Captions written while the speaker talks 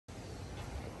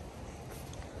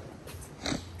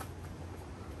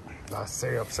last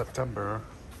day of September.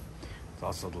 It's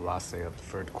also the last day of the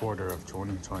third quarter of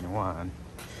 2021.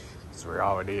 So we're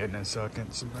already in the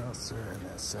second semester and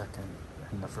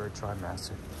in the third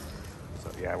trimester. So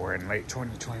yeah, we're in late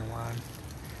 2021.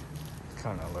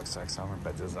 Kind of looks like summer,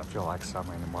 but doesn't feel like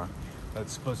summer anymore. But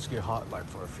it's supposed to get hot like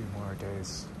for a few more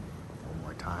days, one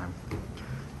more time.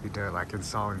 Either like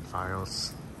installing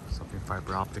files, something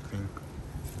fiber optic thing.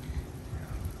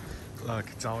 Yeah. Look,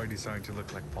 it's already starting to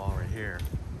look like fall right here.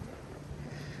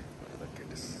 Look at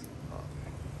this.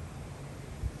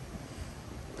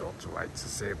 The ultra light's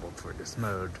disabled for this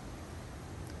mode.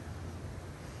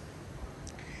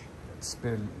 It's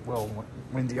been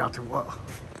windy out there. Whoa.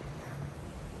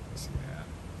 So, yeah.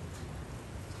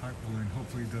 Heart balloon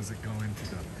hopefully doesn't go into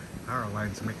the power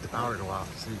lines to make the power go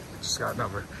off. See, we just got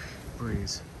another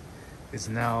breeze. It's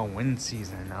now wind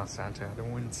season. Now Santa had a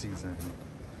wind season.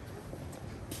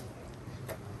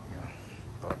 Yeah,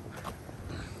 but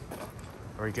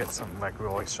we get something like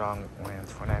really strong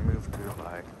winds. When I moved to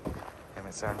like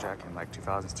San Jack in like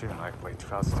 2002, like late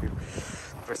 2002.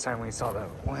 First time we saw the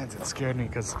winds, it scared me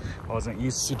because I wasn't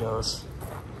used to those.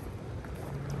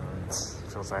 It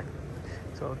feels like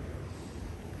so.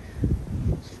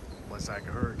 Was like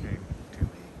a hurricane to me.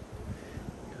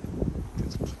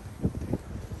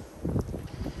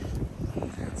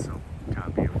 It's so kind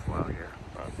of beautiful out here.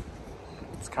 But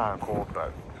it's kind of cold,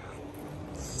 but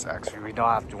it's actually we don't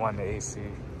have to run the AC.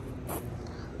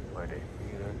 But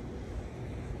either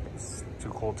it's too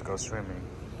cold to go swimming.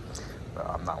 But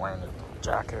I'm not wearing a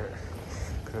jacket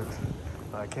because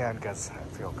I can because I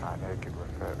feel kind of naked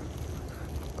with it.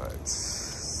 But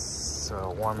it's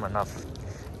warm enough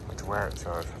to wear it, so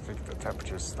I think the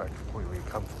temperature is like completely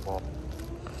comfortable.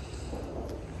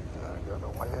 I don't know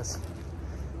what it is.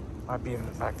 Might be in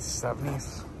like the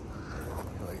 70s,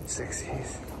 late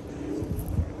 60s.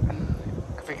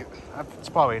 I think it's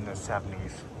probably in the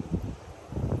 70s.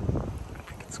 I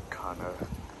think it's kind of. I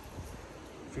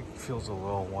think it feels a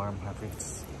little warm. I think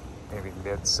it's maybe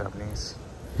mid 70s.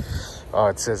 Oh,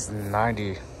 it says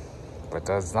 90, but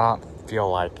does not feel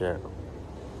like it.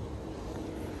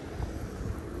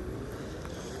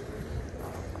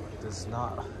 Does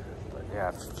not, but yeah,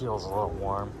 it feels a little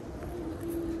warm.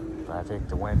 But I think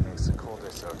the wind makes it colder,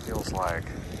 so it feels like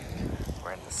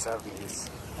we're in the 70s.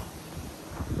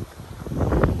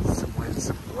 Some wind,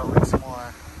 some blowing some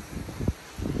more.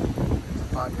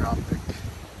 Fiber optic.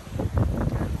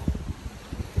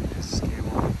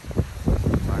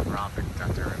 Fiber optic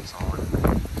that they're installing.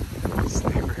 This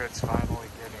neighborhood's finally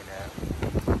getting it.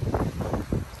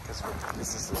 Because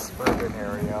this is a suburban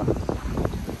area.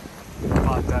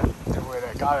 Thought that where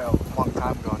they got it a long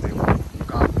time ago,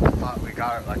 thought we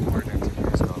got it like more than 2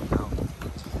 years ago now.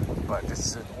 But this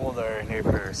is an older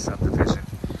neighborhood subdivision.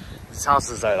 This house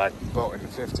is like built in the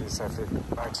 50s, I think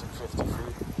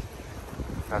 1953.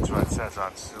 That's what it says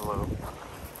on Zillow.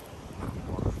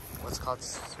 What's it called,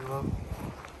 Zillow?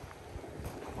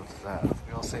 What's that?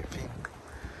 Real estate pink?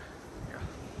 Yeah.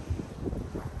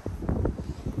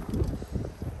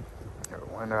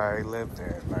 When I lived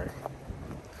in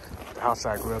the house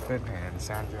I grew up in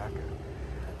San Jac,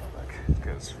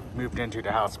 because we moved into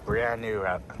the house brand new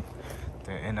at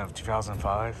the end of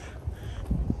 2005.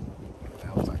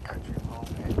 That was like country home.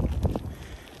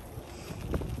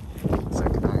 It's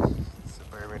like a nice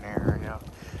suburban area.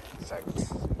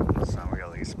 It's not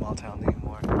really a small town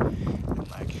anymore. And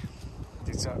like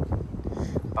these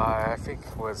I think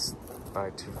it was by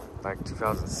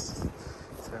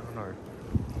 2007 or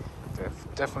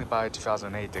definitely by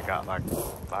 2008 they got like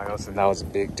Fios, and that was a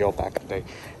big deal back in the day.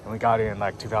 And we got it in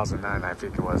like 2009, I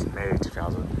think it was May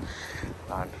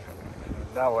 2009.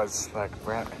 That was like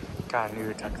brand kind of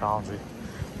new technology.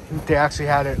 They actually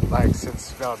had it like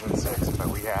since 2006, but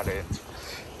we had it.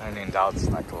 I mean, that was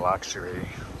like a luxury.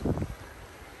 That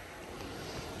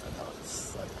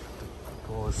was like the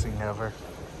coolest thing ever.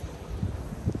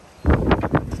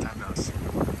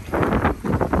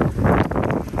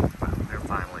 They're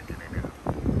finally getting it.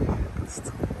 It's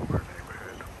the older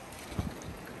neighborhood.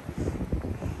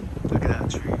 Look at that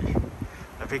tree.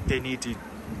 I think they need to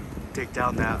take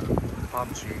down that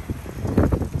palm tree.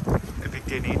 I think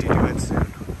they need to do it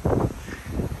soon.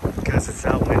 Because it's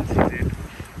that wind season. It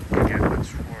can get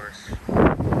much worse. It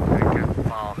can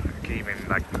fall. It can even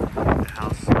like the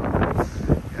house.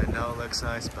 Yeah, I know it looks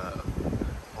nice, but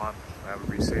I have a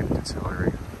recent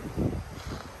distillery.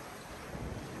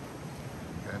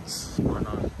 It's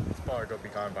probably gonna be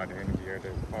gone by the end of the year.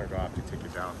 They're probably gonna have to take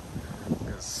it down.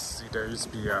 Because see, there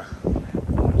used to be a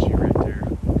tree right there.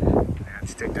 They had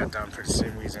to take that down for the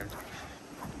same reason.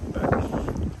 But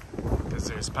because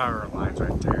there's power lines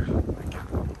right there, I get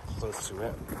close to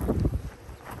it.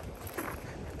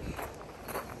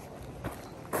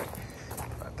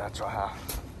 That's what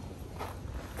happened.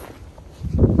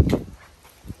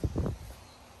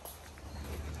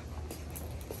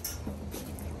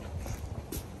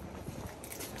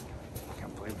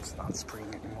 Can't believe it's not spring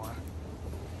anymore.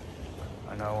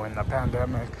 I know when the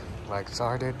pandemic like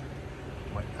started,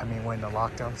 when the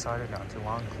lockdown started not too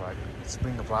long, like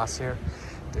spring of last year,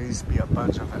 there used to be a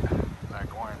bunch of it,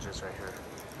 like oranges right here.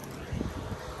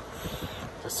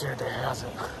 This year there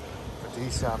hasn't, but they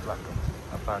used to have like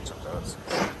a bunch of those.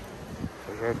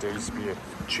 But here there used to be a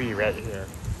tree right here.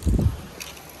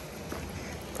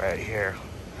 Right here.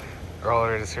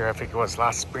 Earlier this year, I think it was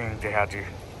last spring, they had to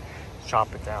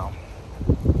chop it down.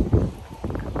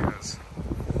 Because,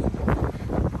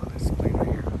 well, this plate right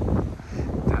here,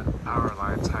 that power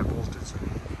line's high voltage.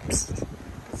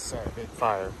 It's a big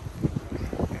fire.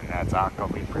 And that's not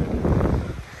gonna be pretty.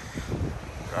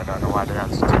 I don't know why they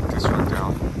have to take this one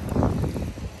down.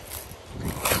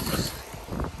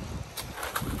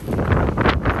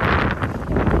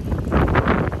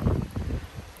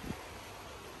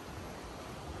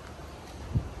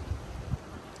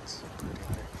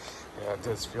 Yeah, it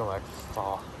does feel like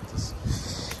fall. It does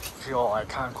feel like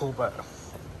kind of cool, but it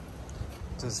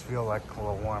does feel like a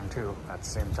little warm too at the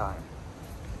same time.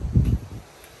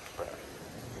 But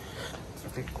I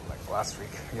think like last week,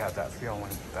 you had that feeling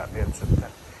that mid-September.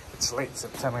 It's late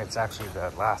September. It's actually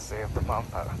the last day of the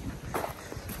month.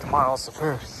 Tomorrow's the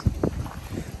 1st.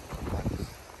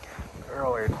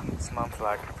 Earlier this month,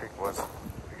 like I think it was a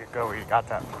week ago, you got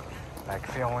that like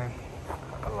feeling.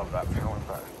 I love that feeling,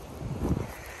 but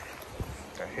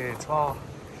here it's fall.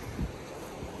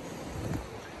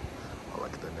 Oh,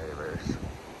 look at the neighbors.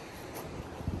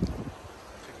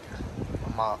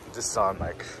 My mom just saw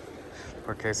like,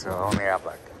 okay, so I only have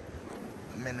like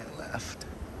a minute left.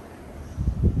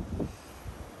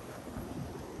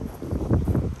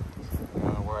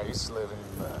 Where I used to live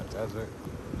in the desert,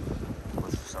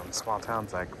 with some small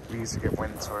towns, like we used to get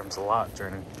windstorms a lot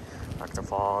during like the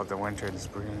fall, the winter, and the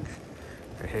spring.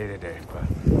 I hated it, but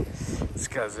it's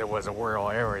because it was a rural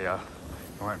area.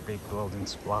 There weren't big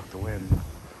buildings to block the wind.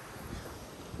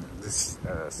 This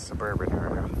suburban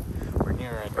area. We're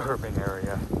near an urban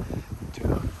area to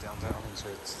downtown, so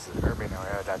it's an urban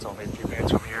area that's only a few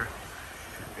minutes from here.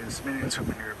 It's minutes from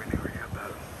an urban area,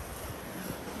 but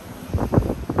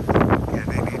yeah,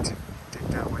 they need to take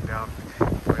that one down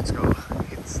before it's going to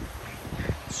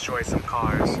destroy some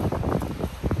cars.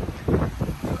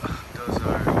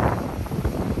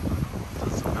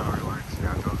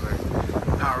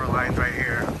 Right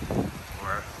here,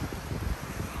 or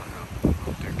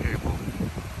their cable,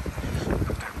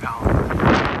 their power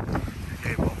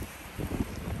cable.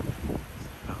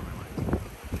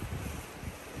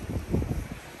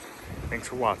 Thanks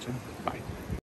for watching. Bye.